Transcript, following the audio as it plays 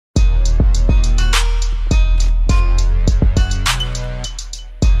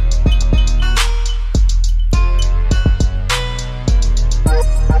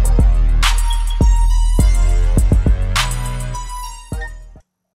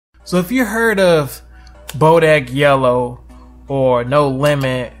So if you heard of Bodak Yellow or No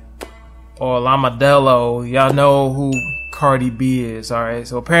Limit or Lamadelo, y'all know who Cardi B is, alright?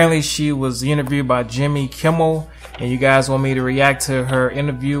 So apparently she was interviewed by Jimmy Kimmel, and you guys want me to react to her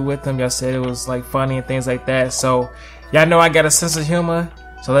interview with him. Y'all said it was like funny and things like that. So y'all know I got a sense of humor,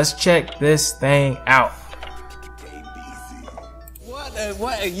 so let's check this thing out.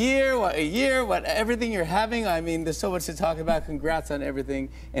 What a year, what everything you're having. I mean, there's so much to talk about. Congrats on everything,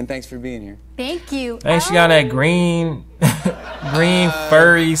 and thanks for being here. Thank you. And she got that green,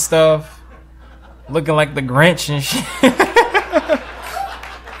 furry stuff, looking like the Grinch and shit.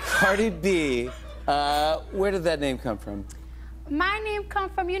 Cardi B, where did that name come from? My name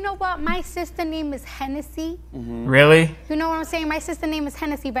comes from, you know what? My sister name is Hennessy. Mm-hmm. Really? You know what I'm saying? My sister name is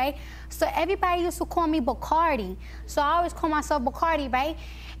Hennessy, right? So everybody used to call me Bacardi. So I always call myself Bacardi, right?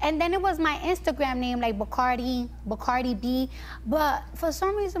 And then it was my Instagram name, like Bacardi B. But for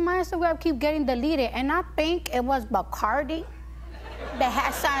some reason, my Instagram keep getting deleted. And I think it was Bacardi that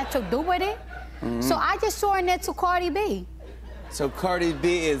had something to do with it. Mm-hmm. So I just shortened it to Cardi B. So Cardi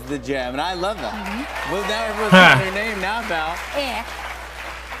B is the jam, and I love that. Mm-hmm. Well, now everyone's got her name now, pal. Yeah.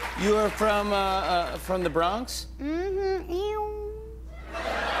 You are from the Bronx? Mm-hmm. Ew.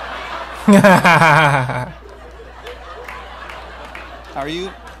 Are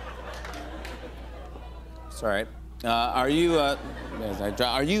you? Sorry. Are you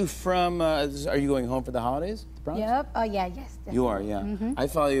from? Are you going home for the holidays? Bronx? Yep. Oh yeah. Yes. Definitely. You are. Yeah. Mm-hmm. I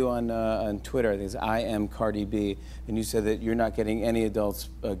follow you on Twitter. I think it's I am Cardi B, and you said that you're not getting any adults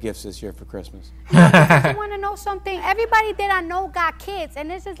gifts this year for Christmas. Yeah, you want to know something? Everybody that I know got kids,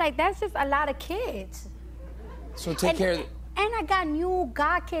 and it's just like that's just a lot of kids. So take care. And I got new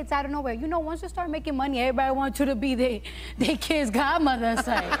godkids out of nowhere. You know, once you start making money, everybody wants you to be their kid's godmother.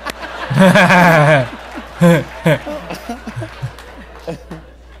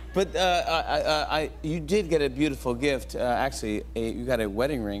 But you did get a beautiful gift. Actually, you got a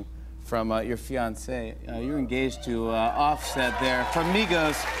wedding ring from your fiance. You're engaged to Offset there from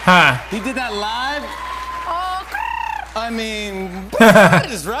Migos. Huh. He did that live. Oh, I mean, that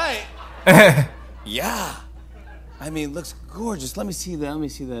is right. Yeah. I mean, looks gorgeous. Let me see that. Let me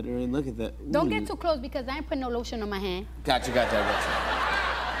see that. Look at that. Ooh. Don't get too close because I ain't put no lotion on my hand. Got you.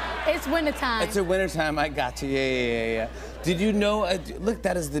 It's wintertime. It's a wintertime. I got you. Yeah. Did you know? Look,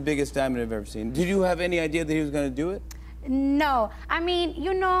 that is the biggest diamond I've ever seen. Did you have any idea that he was going to do it? No. I mean,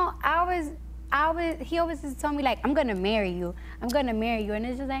 you know, he always just told me, like, I'm going to marry you. I'm going to marry you. And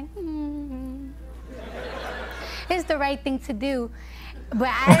it's just like, It's the right thing to do. But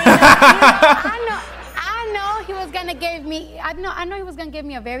I know he was gonna give me. I know he was gonna give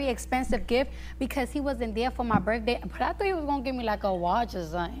me a very expensive gift because he wasn't there for my birthday. But I thought he was gonna give me like a watch or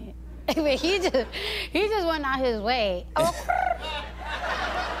something. But he just went out his way. Oh.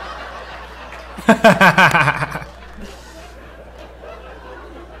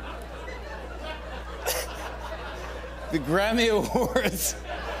 The Grammy Awards.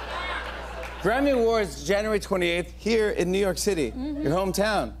 Grammy Awards, January 28th, here in New York City, your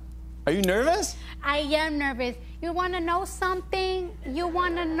hometown. Are you nervous? I am nervous. You want to know something?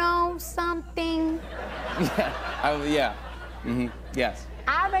 Yeah. Yes.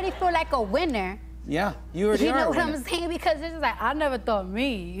 I already feel like a winner. Yeah, you already are. You know what I'm saying? Because it's just like, I never thought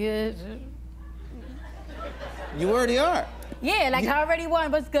me. You already are. Yeah, like I already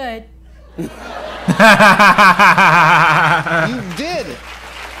won. What's good? You did.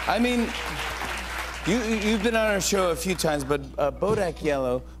 I mean, you've been on our show a few times, but Bodak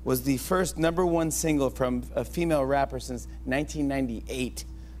Yellow was the first #1 single from a female rapper since 1998.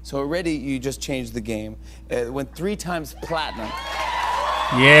 So already you just changed the game. It went 3 times platinum.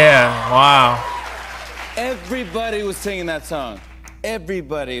 Yeah, wow. Everybody was singing that song.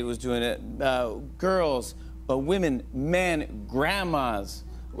 Everybody was doing it. Girls, women, men, grandmas.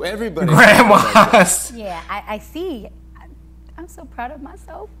 Everybody. Grandmas. Yeah, I see. I'm so proud of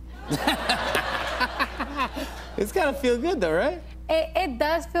myself. It's gotta feel good though, right? It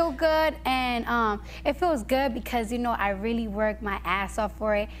does feel good, and it feels good because, you know, I really worked my ass off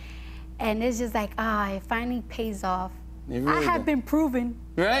for it, and it's just like, it finally pays off. Really I have been proven.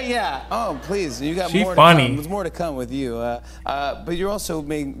 Right? Yeah. Oh, please. You got She's more funny. to come. There's more to come with you. But you're also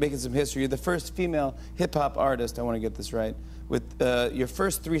making some history. You're the first female hip-hop artist, I want to get this right, with your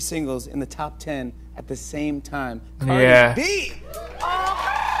first 3 singles in the top 10 at the same time. Cardi B!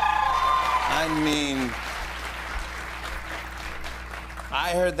 I mean,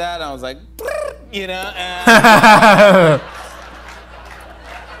 I heard that, I was like, you know, I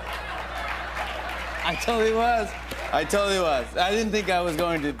totally was. I didn't think I was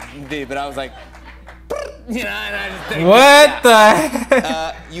going to be, but I was like, You know, and I just think, What the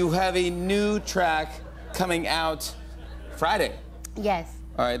heck? you have a new track coming out Friday. Yes.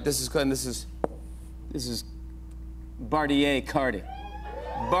 All right, this is good. And this is Bartier Cardi.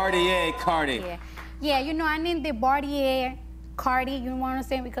 Bartier Cardi. Yeah. Yeah, you know, I named it Bartier Cardi, you know what I'm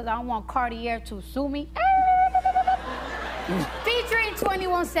saying? Because I don't want Cartier to sue me. Featuring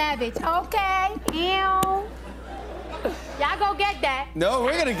 21 Savage. Okay. Ew. Y'all go get that. No,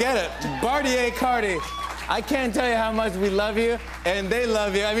 we're gonna get it. Bartier Cardi. I can't tell you how much we love you and they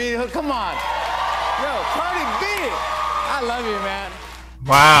love you. I mean, come on. Yo, Cardi B. I love you, man.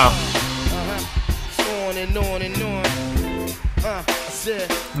 Wow. On and on and on.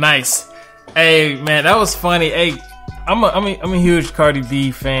 Nice. Hey, man, that was funny. Hey, I'm a huge Cardi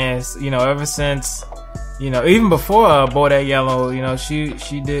B fan. You know, ever since, you know, even before Bodak Yellow, you know, she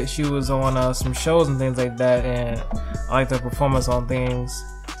was on some shows and things like that, and I liked her performance on things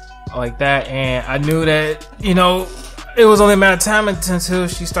like that. And I knew that, you know, it was only a matter of time until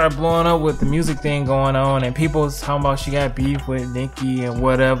she started blowing up with the music thing going on, and people was talking about she got beef with Nicki and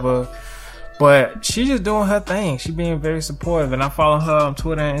whatever. But she just doing her thing. She being very supportive, and I follow her on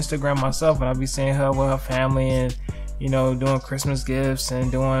Twitter and Instagram myself, and I be seeing her with her family and, you know, doing Christmas gifts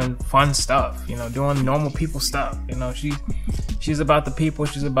and doing fun stuff, you know, doing normal people stuff. You know, she's about the people.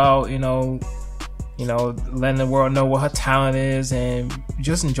 She's about, you know, letting the world know what her talent is and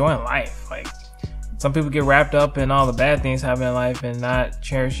just enjoying life. Like, some people get wrapped up in all the bad things happening in life and not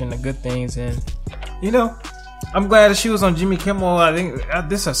cherishing the good things. And, you know, I'm glad that she was on Jimmy Kimmel. I think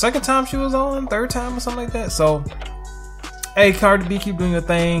this is her second time she was on, third time or something like that. So, hey, Cardi B, keep doing your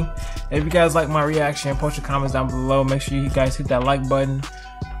thing. If you guys like my reaction, post your comments down below. Make sure you guys hit that like button.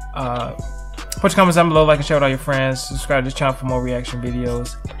 Put your comments down below, like and share with all your friends. Subscribe to this channel for more reaction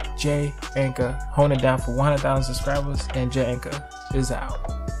videos. J Anchor, holding it down for 100,000 subscribers, and J Anchor is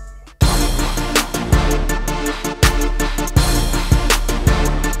out.